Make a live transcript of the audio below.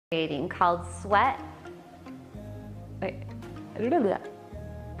creating called Sweat. Wait.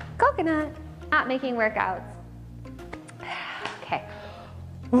 Coconut. Not making workouts. Okay.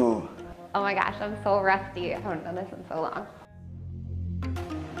 Oh my gosh, I'm so rusty. I haven't done this in so long.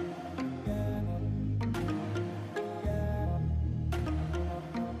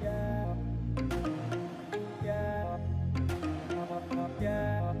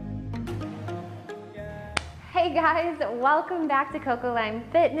 Hey guys, welcome back to COCOLIME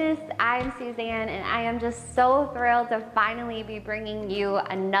Fitness. I'm Suzanne and I am just so thrilled to finally be bringing you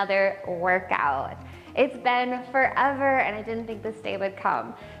another workout. It's been forever and I didn't think this day would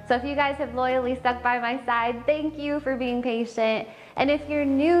come. So if you guys have loyally stuck by my side, thank you for being patient. And if you're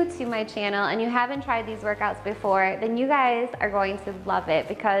new to my channel and you haven't tried these workouts before, then you guys are going to love it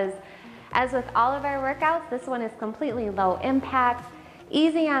because as with all of our workouts, this one is completely low impact,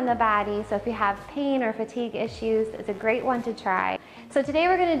 easy on the body, so if you have pain or fatigue issues, it's a great one to try. So today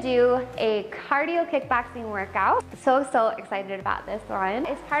we're gonna do a cardio kickboxing workout. So excited about this one.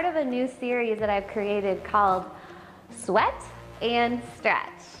 It's part of a new series that I've created called Sweat and Stretch.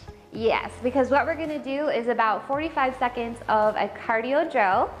 Yes, because what we're gonna do is about 45 seconds of a cardio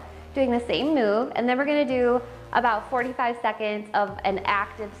drill, doing the same move, and then we're gonna do about 45 seconds of an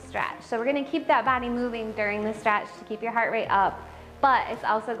active stretch. So we're gonna keep that body moving during the stretch to keep your heart rate up, but it's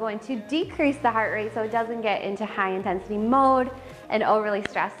also going to decrease the heart rate so it doesn't get into high intensity mode and overly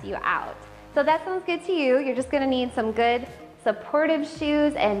stress you out. So if that sounds good to you, you're just gonna need some good supportive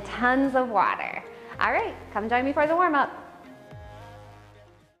shoes and tons of water. All right, come join me for the warm up.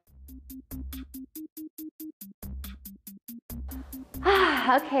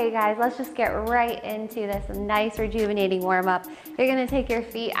 Okay guys, let's just get right into this nice rejuvenating warm up. You're gonna take your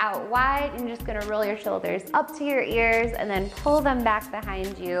feet out wide and you're just gonna roll your shoulders up to your ears and then pull them back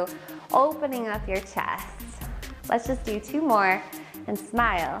behind you, opening up your chest. Let's just do 2 more and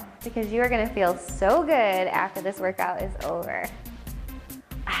smile because you are gonna feel so good after this workout is over.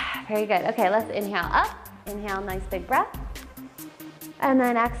 Very good. Okay, let's inhale up. Inhale, nice big breath. And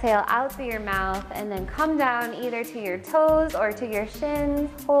then exhale out through your mouth and then come down either to your toes or to your shins,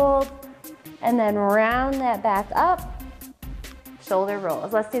 hold, and then round that back up, shoulder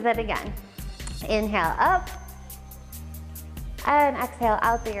rolls. Let's do that again. Inhale up, and exhale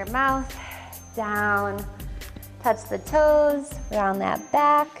out through your mouth, down, touch the toes, round that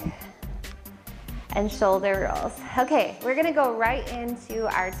back, and shoulder rolls. Okay, we're gonna go right into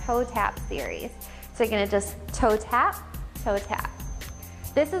our toe tap series. So you're gonna just toe tap, toe tap.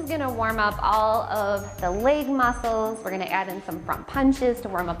 This is gonna warm up all of the leg muscles. We're gonna add in some front punches to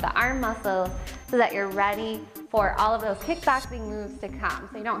warm up the arm muscles so that you're ready for all of those kickboxing moves to come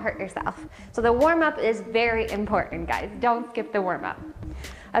so you don't hurt yourself. So the warm up is very important, guys. Don't skip the warm up.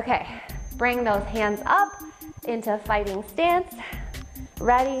 Okay, bring those hands up into fighting stance.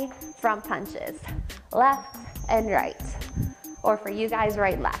 Ready, front punches. Left and right. Or for you guys,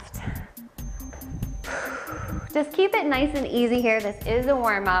 right, left. Just keep it nice and easy here. This is a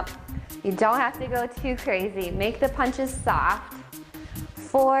warm up. You don't have to go too crazy. Make the punches soft.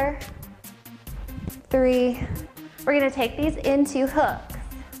 4, 3. We're gonna take these into hooks.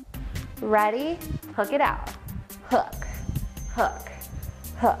 Ready? Hook it out. Hook, hook,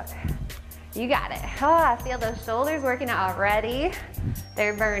 hook. You got it. Oh, I feel those shoulders working out already.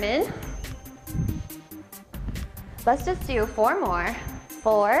 They're burning. Let's just do 4 more.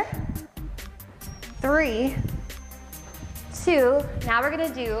 4, 3, 2, now we're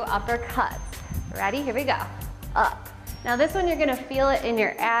gonna do uppercuts. Ready? Here we go. Up. Now this one you're gonna feel it in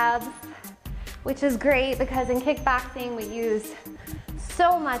your abs, which is great because in kickboxing we use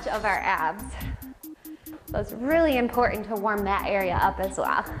so much of our abs. So it's really important to warm that area up as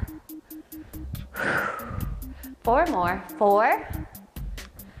well. 4 more. 4,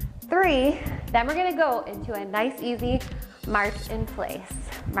 3, then we're gonna go into a nice easy march in place.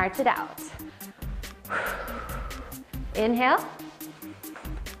 March it out. Inhale,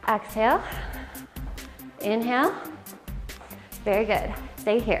 exhale, inhale. Very good.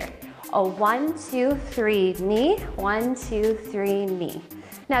 Stay here. A 1, 2, 3 knee, 1, 2, 3 knee.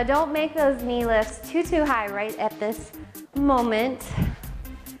 Now don't make those knee lifts too high right at this moment.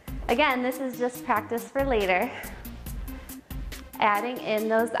 Again, this is just practice for later. Adding in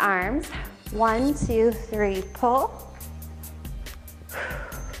those arms. 1, 2, 3, pull.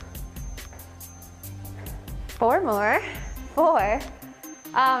 4 more. 4.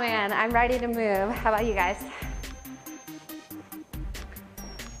 Oh man, I'm ready to move. How about you guys?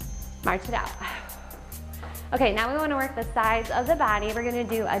 March it out. Okay, now we want to work the sides of the body. We're going to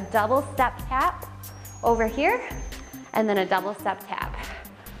do a double step tap over here and then a double step tap.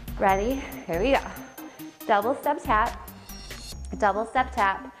 Ready? Here we go. Double step tap, double step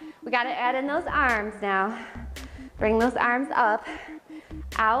tap. We gotta add in those arms now. Bring those arms up,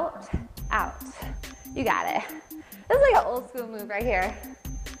 out, out. You got it. This is like an old school move right here.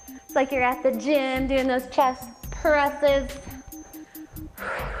 It's like you're at the gym doing those chest presses,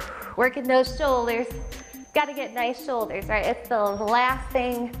 working those shoulders. Gotta get nice shoulders, right? It's the last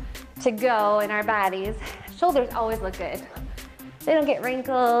thing to go in our bodies. Shoulders always look good. They don't get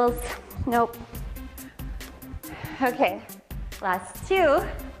wrinkles. Nope. Okay, last two.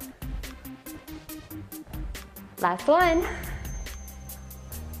 Last one.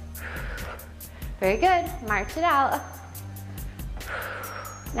 Very good, march it out.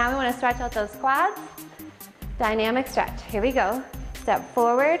 Now we wanna stretch out those quads. Dynamic stretch, here we go. Step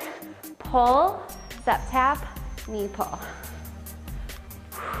forward, pull, step tap, knee pull.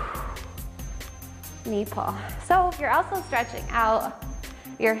 Knee pull. So you're also stretching out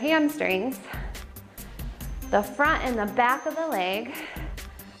your hamstrings, the front and the back of the leg.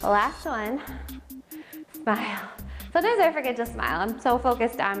 The last one, smile. Sometimes I forget to smile. I'm so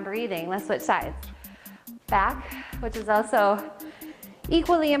focused on breathing. Let's switch sides. Back, which is also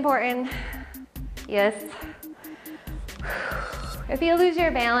equally important. Yes. If you lose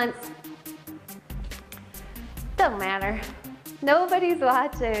your balance, don't matter. Nobody's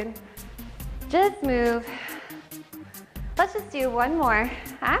watching. Just move. Let's just do one more.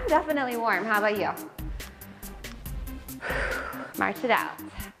 I'm definitely warm. How about you? March it out.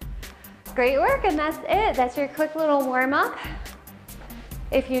 Great work, and that's it. That's your quick little warm up.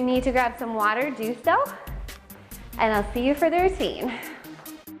 If you need to grab some water, do so. And I'll see you for the routine.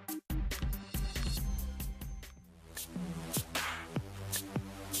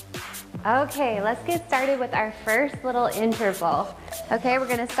 Okay, let's get started with our first little interval. Okay, we're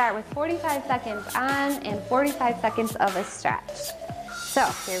gonna start with 45 seconds on and 45 seconds of a stretch. So,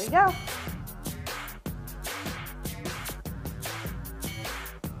 here we go.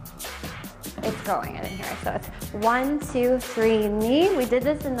 It's going, I didn't hear it. So it's 1, 2, 3, knee. We did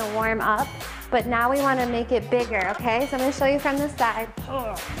this in the warm up, but now we wanna make it bigger, okay? So I'm gonna show you from the side.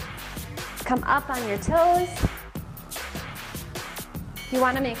 Come up on your toes. If you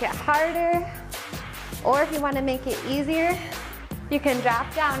wanna make it harder, or if you wanna make it easier, you can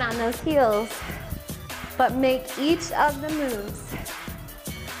drop down on those heels, but make each of the moves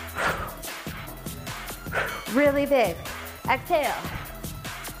really big. Exhale.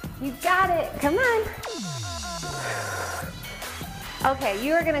 You got it, come on. Okay,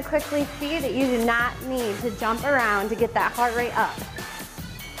 you are gonna quickly see that you do not need to jump around to get that heart rate up.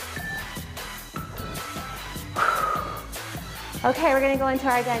 Okay, we're gonna go into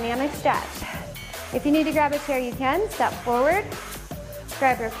our dynamic stretch. If you need to grab a chair, you can. Step forward,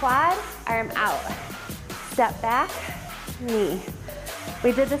 grab your quad, arm out. Step back, knee.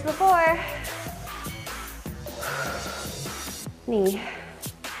 We did this before. Knee.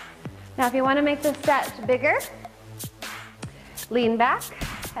 Now if you wanna make the stretch bigger, lean back,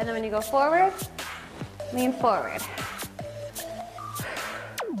 and then when you go forward, lean forward.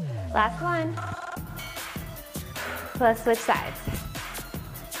 Last one. Let's switch sides.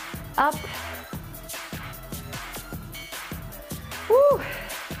 Up. Woo.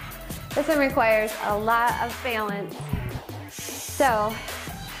 This one requires a lot of balance. So,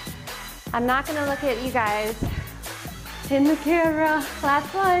 I'm not gonna look at you guys in the camera.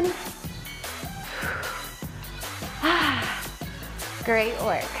 Last one. Great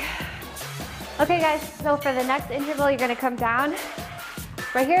work. Okay guys, so for the next interval, you're gonna come down.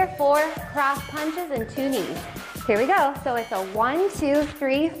 Right here, 4 cross punches and 2 knees. Here we go. So it's a 1, 2,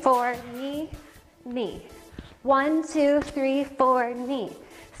 3, 4, knee, knee. 1, 2, 3, 4, knee.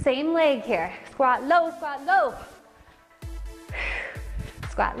 Same leg here. Squat low, squat low.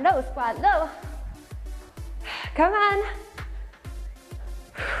 Squat low, squat low. Come on.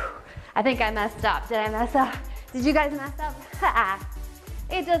 I think I messed up. Did I mess up? Did you guys mess up?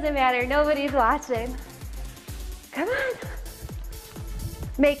 It doesn't matter. Nobody's watching. Come on.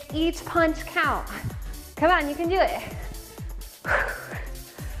 Make each punch count. Come on, you can do it.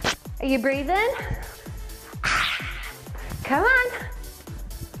 Are you breathing? Come on.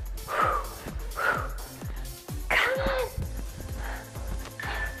 Come on.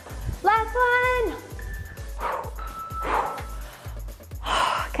 Last one.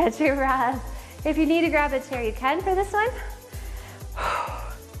 Catch your breath. If you need to grab a chair, you can for this one.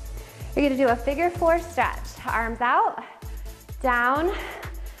 You're gonna do a figure 4 stretch. Arms out, down,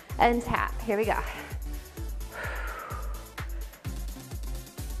 and tap. Here we go.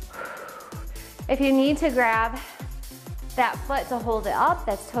 If you need to grab that foot to hold it up,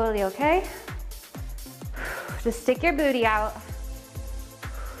 that's totally okay. Just stick your booty out.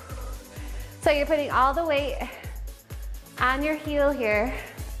 So you're putting all the weight on your heel here.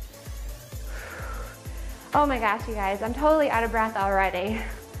 Oh my gosh, you guys, I'm totally out of breath already.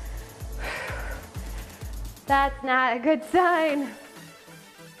 That's not a good sign.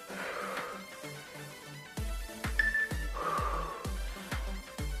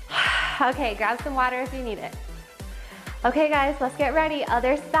 Okay, grab some water if you need it. Okay guys, let's get ready.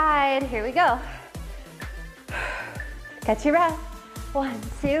 Other side, here we go. Catch your breath. 1,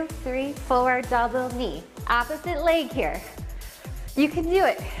 2, 3, forward double knee. Opposite leg here. You can do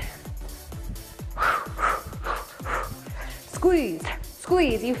it. Squeeze,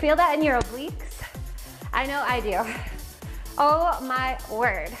 squeeze. You feel that in your obliques? I know I do. Oh my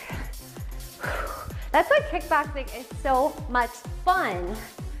word. That's why kickboxing is so much fun,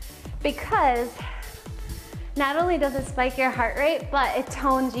 because not only does it spike your heart rate, but it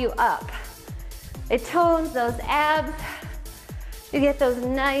tones you up. It tones those abs. You get those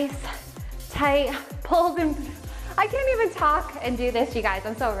nice, tight pulls and I can't even talk and do this, you guys.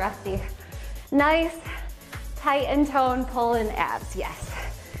 I'm so rusty. Nice, tight and toned pull and abs, yes.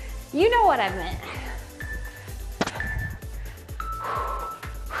 You know what I meant.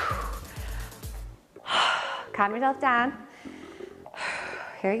 Calm yourself down.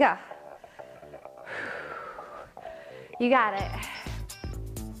 Here we go. You got it.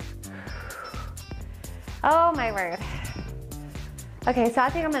 Oh my word. Okay, so I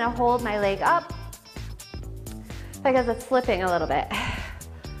think I'm gonna hold my leg up because it's slipping a little bit.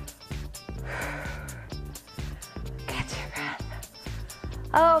 Catch your breath.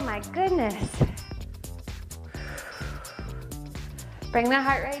 Oh my goodness. Bring the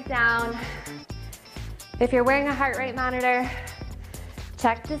heart rate down. If you're wearing a heart rate monitor,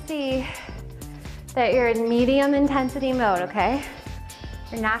 check to see that you're in medium intensity mode, okay?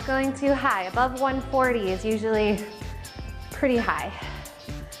 You're not going too high. Above 140 is usually pretty high.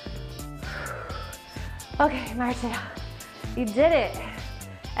 Okay, march it out. You did it.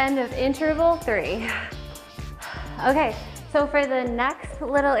 End of interval 3. Okay, so for the next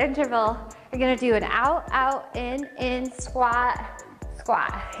little interval, you're gonna do an out, out, in, squat,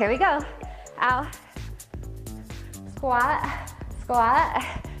 squat. Here we go. Out, squat, squat.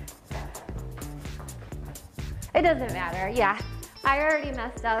 It doesn't matter, yeah. I already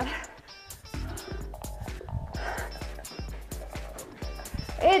messed up.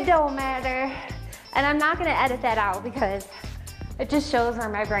 It don't matter. And I'm not gonna edit that out because it just shows where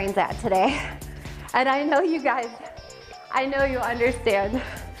my brain's at today. And I know you guys, I know you understand.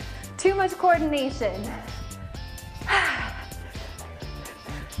 Too much coordination.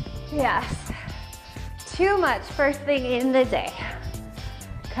 Yes. Too much first thing in the day.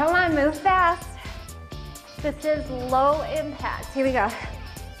 Come on, move fast. This is low impact. Here we go.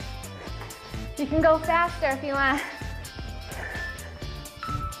 You can go faster if you want.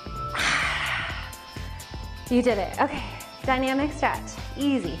 You did it. Okay, dynamic stretch,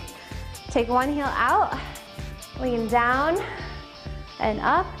 easy. Take one heel out, lean down and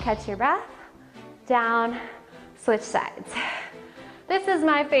up, catch your breath, down, switch sides. This is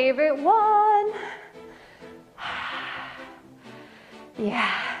my favorite one.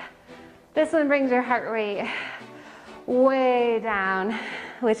 Yeah. This one brings your heart rate way down,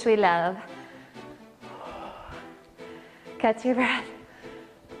 which we love. Catch your breath.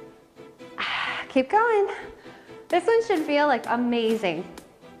 Keep going. This one should feel like amazing.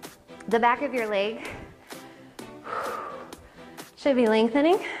 The back of your leg should be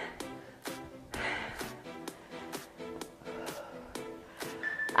lengthening.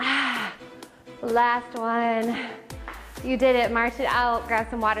 Last one. You did it, march it out, grab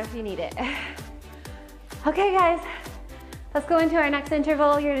some water if you need it. Okay guys, let's go into our next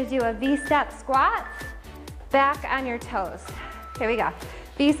interval. You're gonna do a V-step squat, back on your toes. Here we go.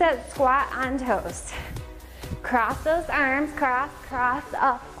 V-step squat on toes. Cross those arms, cross, cross,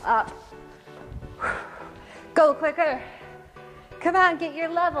 up, up. Go quicker. Come on, get your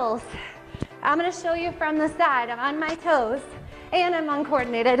levels. I'm gonna show you from the side. I'm on my toes and I'm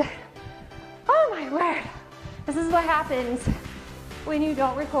uncoordinated. Oh my word. This is what happens when you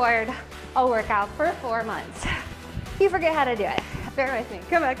don't record a workout for 4 months. You forget how to do it. Bear with me.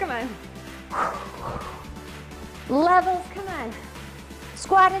 Come on, come on. Levels, come on.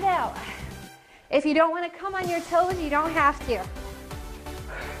 Squat it out. If you don't want to come on your toes, you don't have to.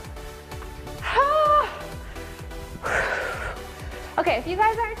 Okay, if you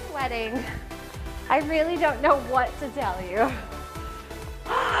guys aren't sweating, I really don't know what to tell you.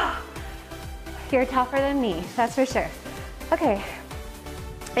 You're tougher than me, that's for sure. Okay,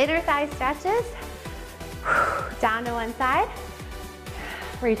 inner thigh stretches. Down to one side.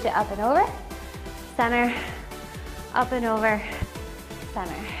 Reach it up and over. Center, up and over,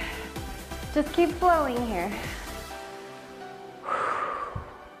 center. Just keep flowing here.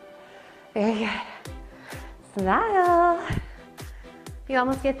 Very good. Smile. You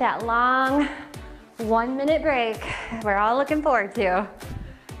almost get that long 1 minute break we're all looking forward to.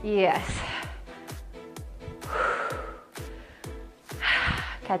 Yes.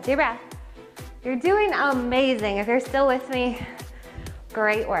 Catch your breath. You're doing amazing. If you're still with me,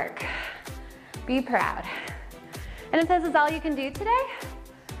 great work. Be proud. And if this is all you can do today,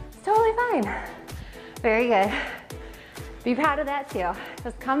 it's totally fine. Very good. Be proud of that too.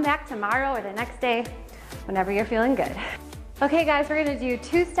 Just come back tomorrow or the next day, whenever you're feeling good. Okay guys, we're gonna do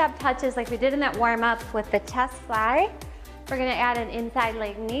 2-step touches like we did in that warm up with the chest fly. We're gonna add an inside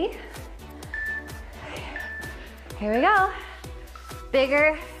leg knee. Here we go.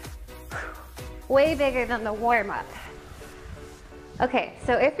 Bigger, way bigger than the warm up. Okay,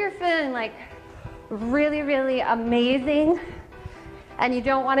 so if you're feeling like really, really amazing and you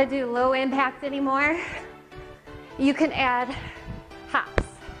don't wanna do low impact anymore, you can add hops,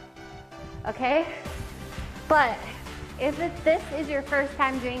 okay? But if this is your first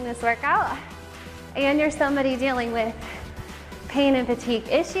time doing this workout and you're somebody dealing with pain and fatigue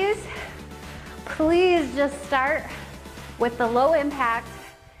issues, please just start with the low impact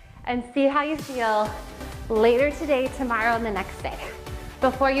and see how you feel later today, tomorrow, and the next day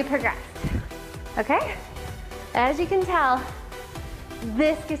before you progress, okay? As you can tell,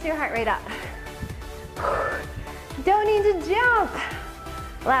 this gets your heart rate up. Don't need to jump.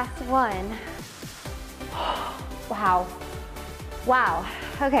 Last one. Wow. Wow.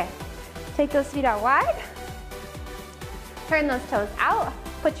 Okay. Take those feet out wide. Turn those toes out.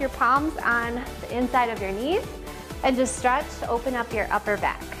 Put your palms on the inside of your knees and just stretch to open up your upper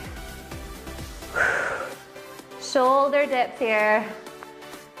back. Shoulder dips here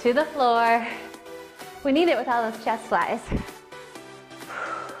to the floor. We need it with all those chest flies.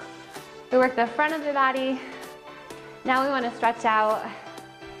 We work the front of the body. Now we want to stretch out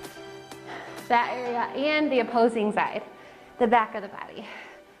that area and the opposing side, the back of the body.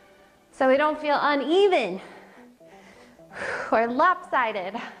 So we don't feel uneven or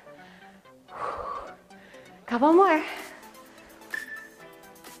lopsided. Couple more.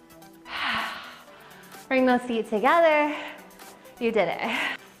 Bring those feet together. You did it.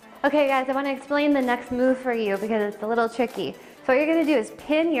 Okay guys, I want to explain the next move for you because it's a little tricky. So what you're gonna do is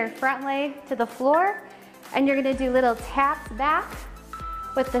pin your front leg to the floor and you're gonna do little taps back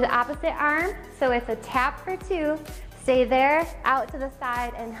with the opposite arm. So it's a tap for 2, stay there, out to the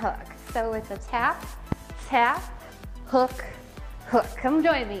side and hook. So it's a tap, tap, hook, hook. Come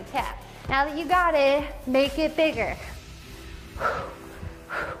join me, tap. Now that you got it, make it bigger.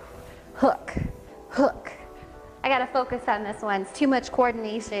 Hook, hook. I gotta focus on this one, it's too much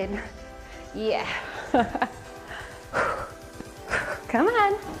coordination. Yeah. Come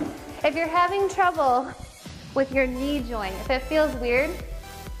on. If you're having trouble with your knee joint, if it feels weird,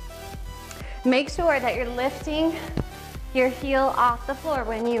 make sure that you're lifting your heel off the floor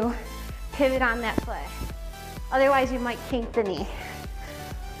when you pivot on that foot. Otherwise, you might kink the knee.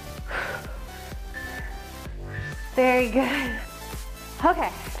 Very good. Okay,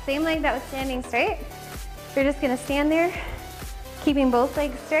 same leg that was standing straight. You're just gonna stand there, keeping both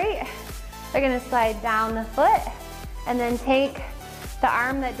legs straight. We're gonna slide down the foot and then take the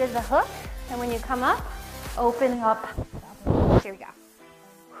arm that did the hook, and when you come up, open up. Here we go.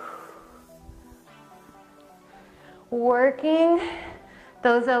 Working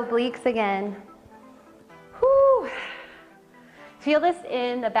those obliques again. Whew. Feel this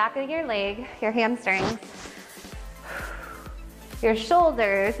in the back of your leg, your hamstrings, your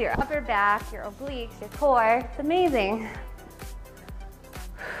shoulders, your upper back, your obliques, your core. It's amazing.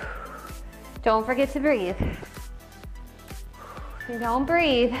 Don't forget to breathe. If you don't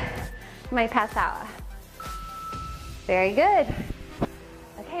breathe, you might pass out. Very good.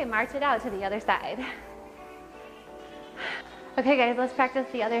 Okay, march it out to the other side. Okay guys, let's practice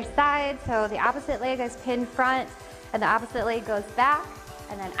the other side. So the opposite leg is pinned front and the opposite leg goes back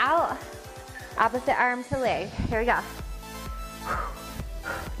and then out. Opposite arm to leg. Here we go.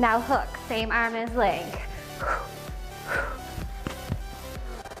 Now hook, same arm as leg.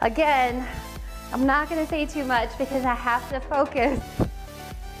 Again, I'm not gonna say too much because I have to focus.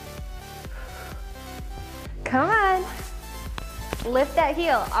 Come on. Lift that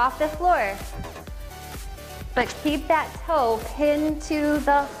heel off the floor. But keep that toe pinned to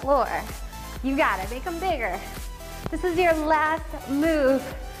the floor. You got it, make them bigger. This is your last move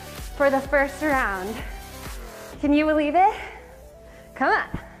for the first round. Can you believe it? Come on.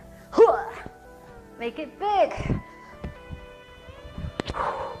 Make it big.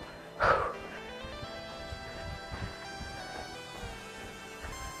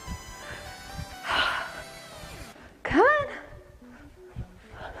 Come on.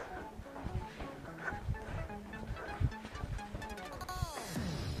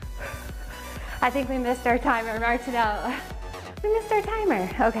 I think we missed our timer, Martinelle. We missed our timer.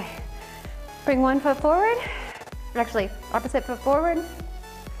 Okay. Bring one foot forward. Actually, opposite foot forward.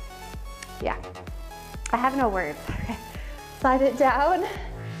 Yeah. I have no words. Okay. Slide it down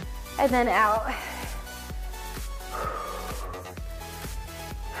and then out.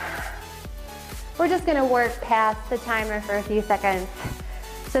 We're just gonna work past the timer for a few seconds.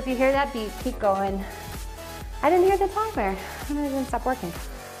 So if you hear that beep, keep going. I didn't hear the timer. I'm gonna stop working.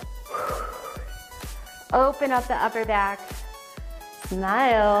 Open up the upper back.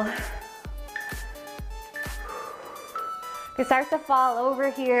 Smile. If it starts to fall over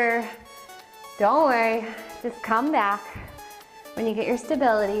here, don't worry, just come back when you get your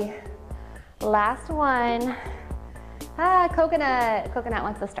stability. Last one. Coconut. Coconut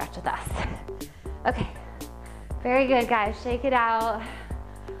wants to stretch with us. Okay, very good, guys. Shake it out.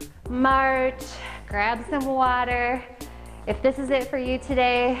 March, grab some water. If this is it for you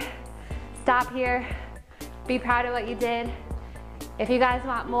today, stop here. Be proud of what you did. If you guys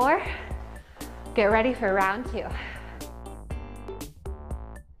want more, get ready for round 2.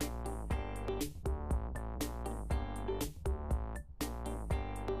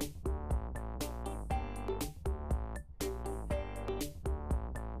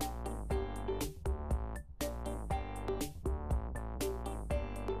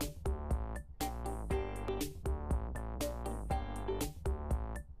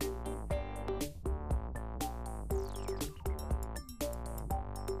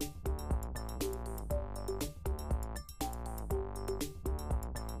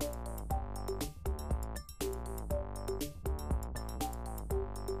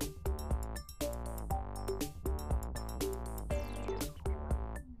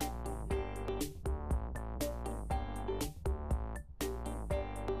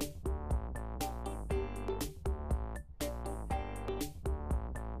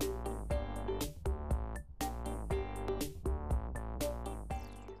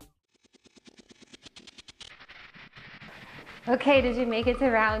 Okay, did you make it to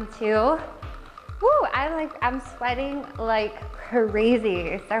round 2? Woo, I'm sweating like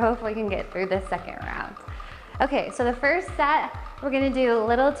crazy. So hopefully we can get through this second round. Okay, so the first set, we're gonna do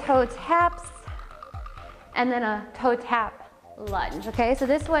little toe taps and then a toe tap lunge, okay? So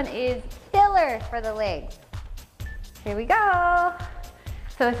this one is killer for the legs. Here we go.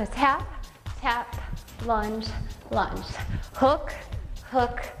 So it's a tap, tap, lunge, lunge. Hook,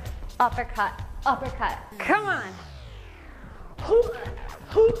 hook, uppercut, uppercut. Come on.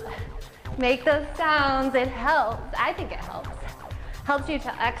 Make those sounds, it helps. I think it helps. Helps you to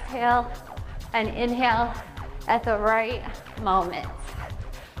exhale and inhale at the right moment.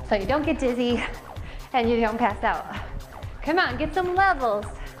 So you don't get dizzy and you don't pass out. Come on, get some levels.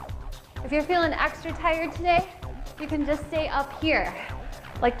 If you're feeling extra tired today, you can just stay up here,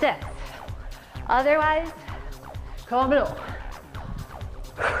 like this. Otherwise, come on.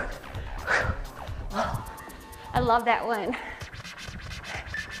 I love that one.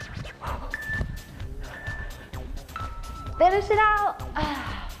 Finish it out.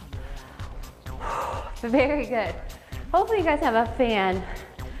 Very good. Hopefully you guys have a fan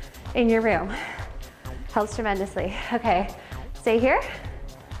in your room. Helps tremendously. Okay, stay here.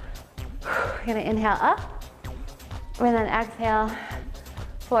 We're gonna inhale up, and then exhale.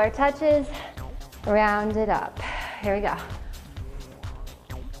 Floor touches, round it up. Here we go.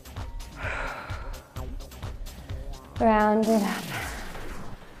 Round it up.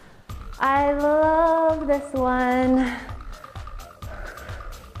 I love this one.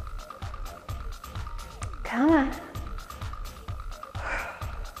 Come on.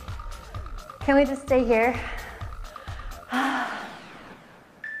 Can we just stay here?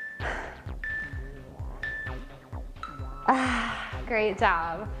 Great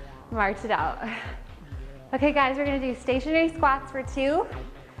job. March it out. Okay guys, we're gonna do stationary squats for 2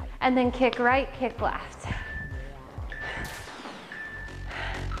 and then kick right, kick left.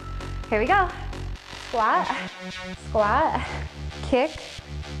 Here we go. Squat, squat, kick,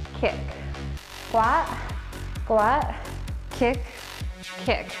 kick. Squat, squat, kick,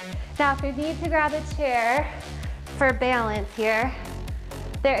 kick. Now if you need to grab a chair for balance here,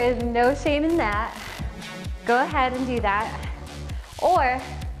 there is no shame in that. Go ahead and do that. Or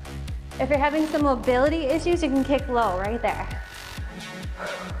if you're having some mobility issues, you can kick low right there.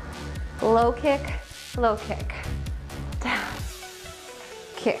 Low kick, down,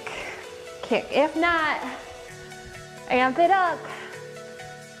 kick, kick. If not, amp it up.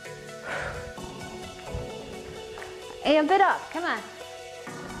 Amp it up, come on.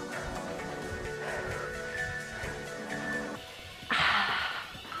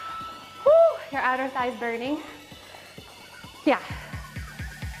 Whew, your outer thigh's burning. Yeah.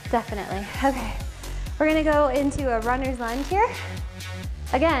 Definitely. Okay, we're gonna go into a runner's lunge here.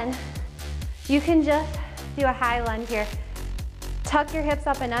 Again, you can just do a high lunge here. Tuck your hips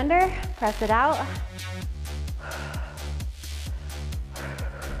up and under, press it out.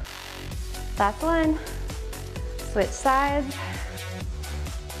 Last one. Switch sides.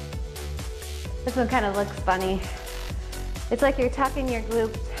 This one kind of looks funny. It's like you're tucking your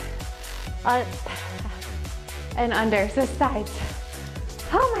glutes up and under, so sides.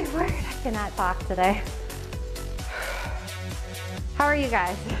 Oh my word, I cannot talk today. How are you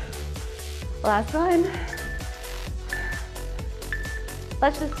guys? Last one.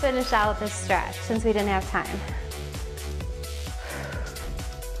 Let's just finish out this stretch since we didn't have time.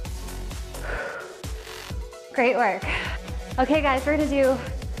 Great work. Okay guys, we're gonna do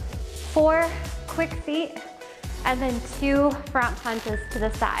 4 quick feet and then 2 front punches to the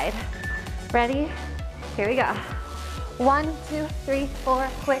side. Ready? Here we go. 1, 2, 3, 4,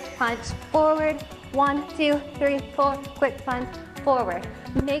 quick punch forward. 1, 2, 3, 4, quick punch forward.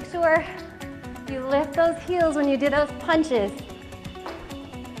 Make sure you lift those heels when you do those punches.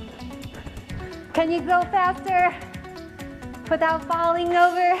 Can you go faster without falling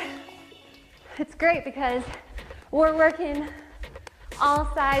over? It's great because we're working all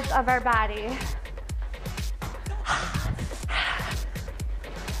sides of our body.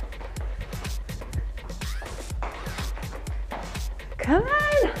 Come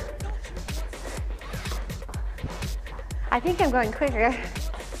on. I think I'm going quicker.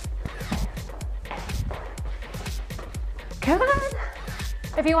 Come on.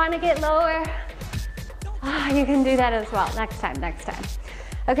 If you want to get lower, you can do that as well. Next time.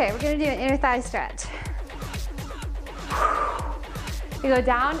 Okay, we're gonna do an inner thigh stretch. You go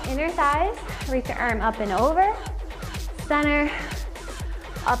down, inner thighs, reach your arm up and over, center,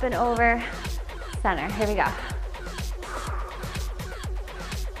 up and over, center. Here we go.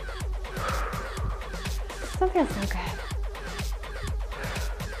 This one feels so good.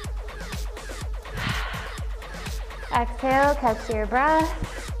 Exhale, catch your breath.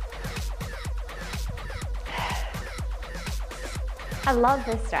 I love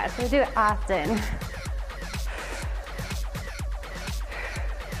this stretch. We do it often.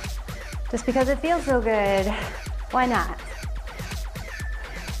 Just because it feels so good, why not?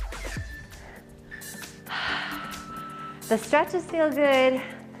 The stretches feel good,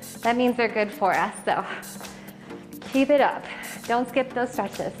 that means they're good for us, so keep it up. Don't skip those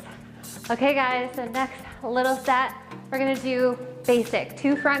stretches. Okay guys, so next little set, we're gonna do basic,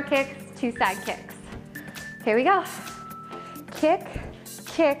 2 front kicks, 2 side kicks. Here we go. Kick,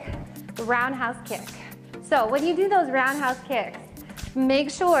 kick, roundhouse kick. So when you do those roundhouse kicks, make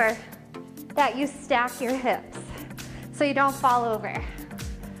sure that you stack your hips so you don't fall over.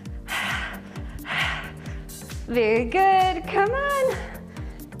 Very good, come on.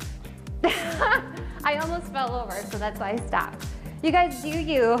 I almost fell over, so that's why I stopped. You guys do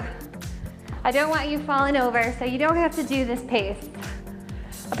you. I don't want you falling over, so you don't have to do this pace.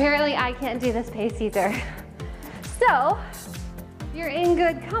 Apparently I can't do this pace either. So, you're in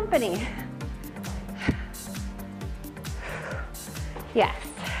good company. Yes.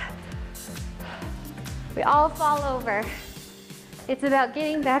 We all fall over. It's about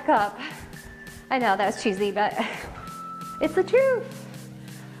getting back up. I know that's cheesy, but it's the truth.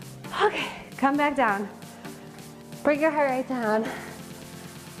 Okay, come back down. Bring your heart rate down.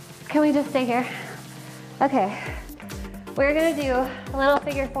 Can we just stay here? Okay, we're gonna do a little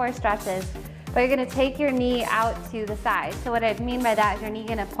figure 4 stretches, but you're gonna take your knee out to the side. So what I mean by that is your knee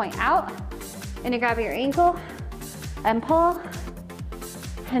gonna point out, and you grab your ankle and pull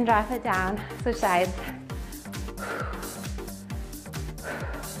and drop it down. Switch sides.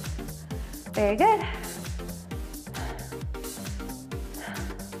 Very good.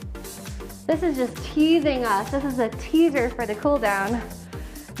 This is just teasing us. This is a teaser for the cool down.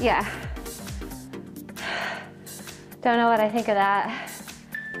 Yeah. Don't know what I think of that.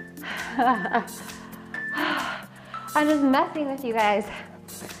 I'm just messing with you guys.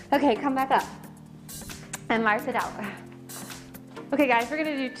 Okay, come back up and march it out. Okay guys, we're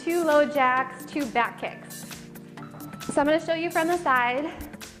gonna do 2 low jacks, 2 back kicks. So I'm gonna show you from the side.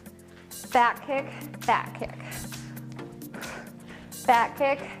 Back kick, back kick. Back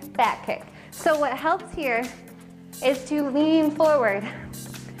kick, back kick. So what helps here is to lean forward.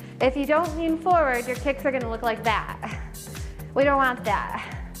 If you don't lean forward, your kicks are gonna look like that. We don't want that.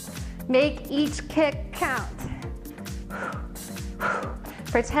 Make each kick count.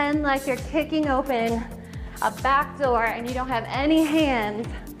 Pretend like you're kicking open a back door and you don't have any hands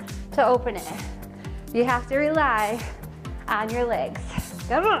to open it. You have to rely on your legs.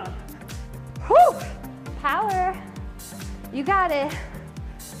 Come on. Whew. Power. You got it.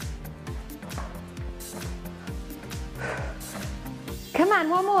 Come on,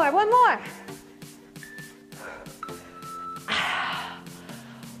 one more, one more.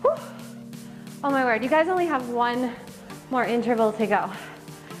 Whew. Oh my word, you guys only have one more interval to go.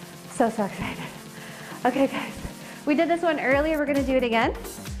 So excited. Okay guys, we did this one earlier, we're gonna do it again.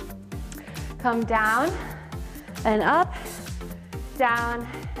 Come down and up, down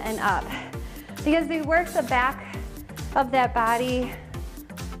and up. Because we work the back of that body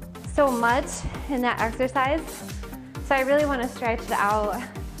so much in that exercise. So I really want to stretch out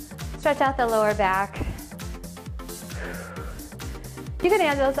the lower back. You can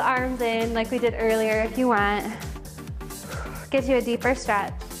add those arms in like we did earlier if you want. Gives you a deeper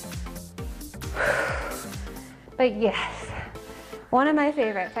stretch. But yes, one of my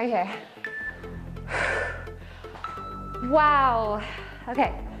favorites right here. Wow.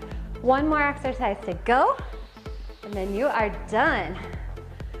 Okay, one more exercise to go, and then you are done.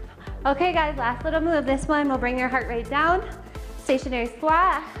 Okay guys, last little move. This one will bring your heart rate down. Stationary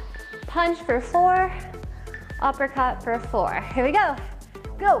squat, punch for 4, uppercut for 4. Here we go.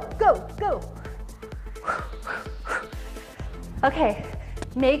 Go, go, go. Okay,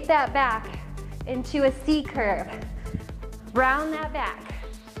 make that back into a C curve. Round that back.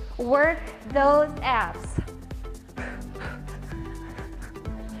 Work those abs.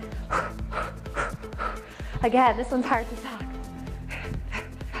 Again, this one's hard to talk.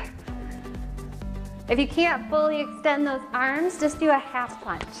 If you can't fully extend those arms, just do a half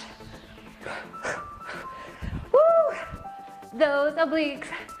punch. Woo! Those obliques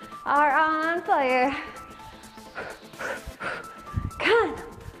are on fire. Come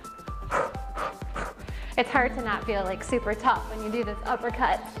on. It's hard to not feel like super tough when you do this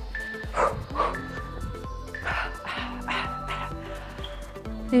uppercut.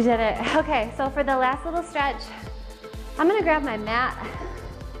 You did it. Okay, so for the last little stretch, I'm gonna grab my mat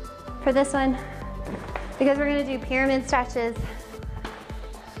for this one because we're gonna do pyramid stretches.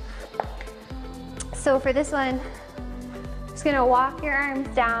 So for this one, just gonna walk your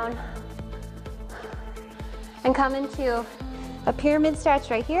arms down and come into a pyramid stretch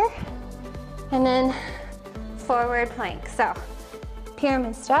right here, and then forward plank. So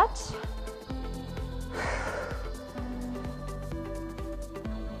pyramid stretch.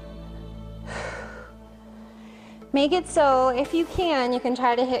 Make it so, if you can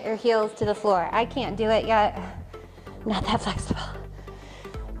try to hit your heels to the floor. I can't do it yet. I'm not that flexible.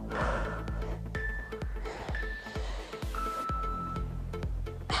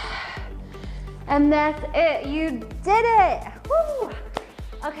 And that's it. You did it. Woo!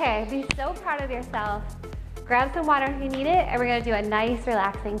 Okay, be so proud of yourself. Grab some water if you need it, and we're gonna do a nice,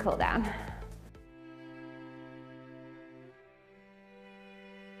 relaxing cool down.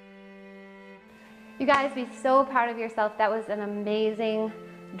 You guys, be so proud of yourself. That was an amazing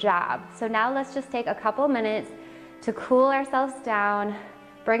job. So now let's just take a couple minutes to cool ourselves down,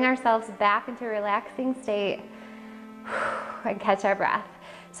 bring ourselves back into a relaxing state, and catch our breath.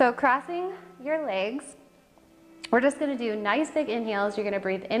 So crossing your legs, we're just gonna do nice big inhales. You're gonna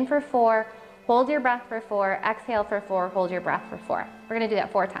breathe in for 4, hold your breath for 4, exhale for 4, hold your breath for 4. We're gonna do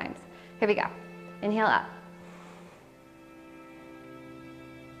that 4 times. Here we go. Inhale up.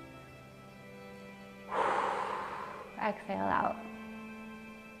 Exhale out.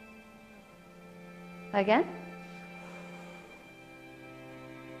 Again.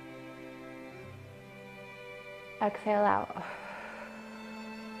 Exhale out.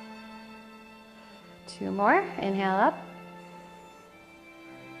 2 more. Inhale up.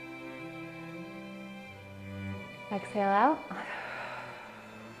 Exhale out.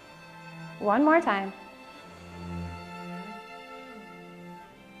 1 more time.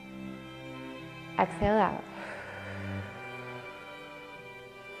 Exhale out.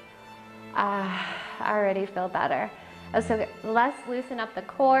 I already feel better. So let's loosen up the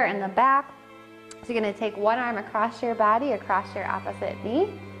core and the back. So you're gonna take one arm across your body, across your opposite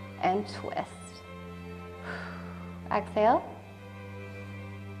knee, and twist. Exhale.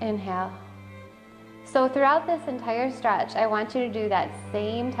 Inhale. So throughout this entire stretch, I want you to do that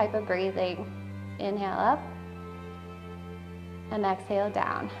same type of breathing. Inhale up, and exhale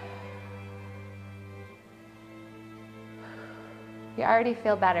down. You already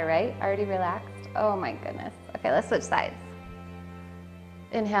feel better, right? Already relaxed? Oh my goodness. Okay, let's switch sides.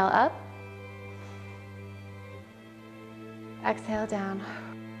 Inhale up. Exhale down.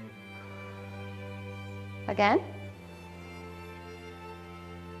 Again.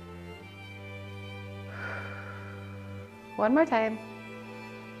 One more time.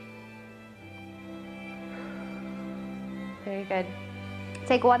 Very good.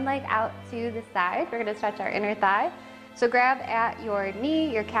 Take one leg out to the side. We're gonna stretch our inner thigh. So grab at your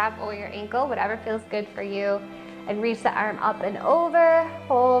knee, your calf, or your ankle, whatever feels good for you. and reach the arm up and over.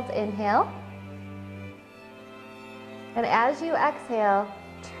 Hold, inhale. And as you exhale,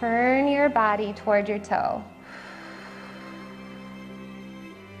 turn your body toward your toe.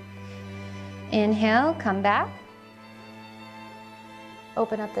 Inhale, come back.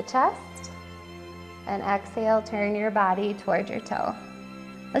 Open up the chest. And exhale, turn your body toward your toe.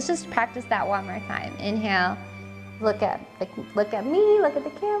 Let's just practice that one more time. Inhale, look at me, look at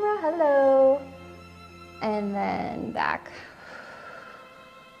the camera, hello. And then back.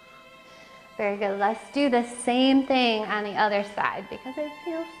 Very good, let's do the same thing on the other side because it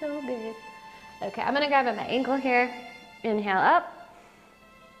feels so good. Okay, I'm gonna grab at my ankle here. Inhale up.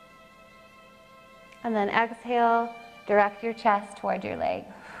 And then exhale, direct your chest toward your leg.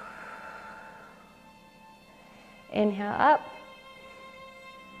 Inhale up.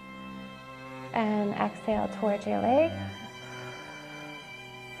 And exhale towards your leg.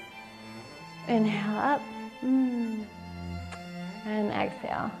 Inhale up. And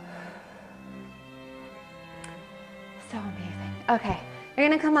exhale. So amazing. Okay, you're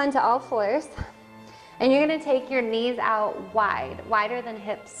gonna come onto all fours and you're gonna take your knees out wide, wider than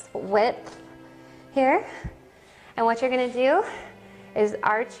hips width here. And what you're gonna do is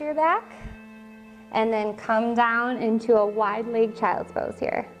arch your back and then come down into a wide leg child's pose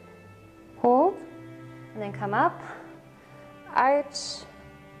here. Hold, and then come up, arch,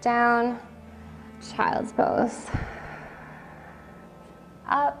 down, child's pose.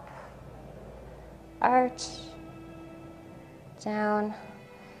 Up, arch, down,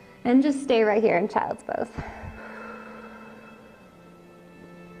 and just stay right here in child's pose.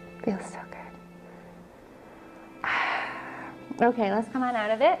 Feels so good. Okay, let's come on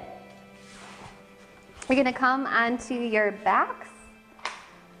out of it. You're gonna come onto your backs.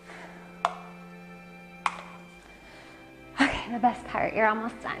 Okay, the best part, you're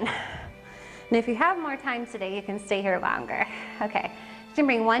almost done. And if you have more time today, you can stay here longer. Okay, you can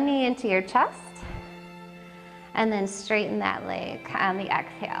bring one knee into your chest and then straighten that leg on the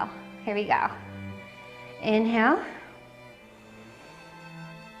exhale. Here we go. Inhale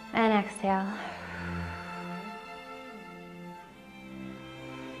and exhale.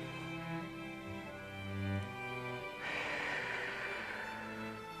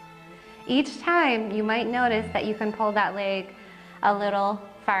 Each time you might notice that you can pull that leg a little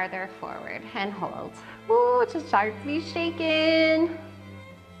farther forward and hold. Ooh, just start to be shaking.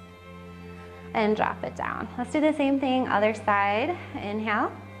 And drop it down. Let's do the same thing, other side.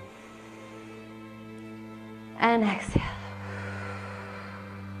 Inhale. And exhale.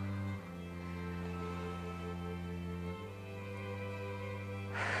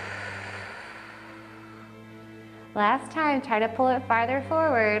 Last time, try to pull it farther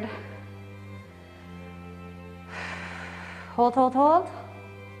forward. Hold, hold, hold.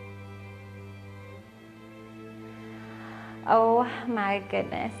 Oh my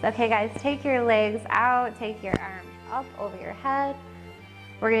goodness. Okay guys, take your legs out, take your arms up over your head.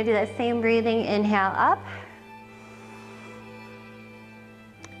 We're gonna do that same breathing. Inhale up.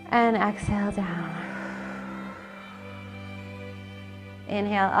 And exhale down.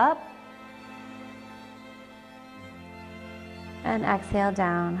 Inhale up. And exhale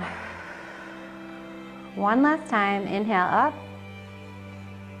down. One last time, inhale up.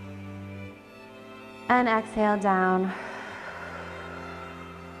 And exhale down.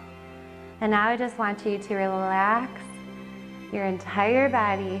 And now I just want you to relax your entire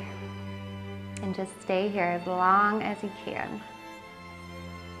body and just stay here as long as you can.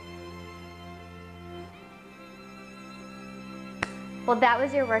 Well, that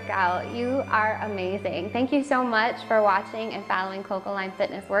was your workout. You are amazing. Thank you so much for watching and following COCOLIME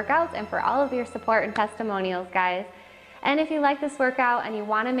Fitness workouts and for all of your support and testimonials, guys. And if you like this workout and you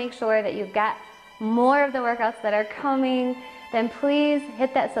want to make sure that you get more of the workouts that are coming, then please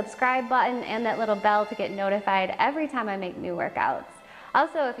hit that subscribe button and that little bell to get notified every time I make new workouts.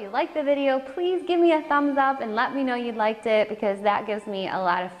 Also, if you like the video, please give me a thumbs up and let me know you liked it because that gives me a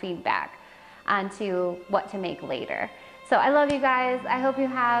lot of feedback onto what to make later. So I love you guys. I hope you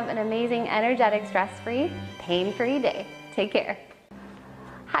have an amazing, energetic, stress-free, pain-free day. Take care.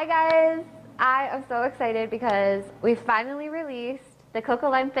 Hi guys. I am so excited because we finally released the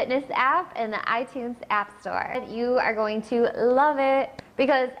COCOLIME Fitness app in the iTunes App Store. You are going to love it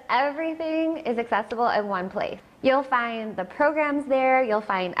because everything is accessible in one place. You'll find the programs there, you'll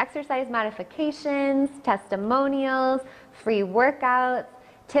find exercise modifications, testimonials, free workouts,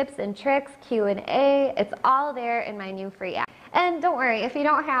 tips and tricks, Q&A. It's all there in my new free app. And don't worry, if you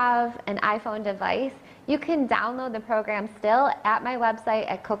don't have an iPhone device, you can download the program still at my website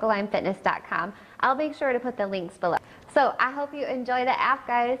at cocolimefitness.com. I'll make sure to put the links below. So I hope you enjoy the app,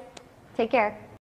 guys. Take care.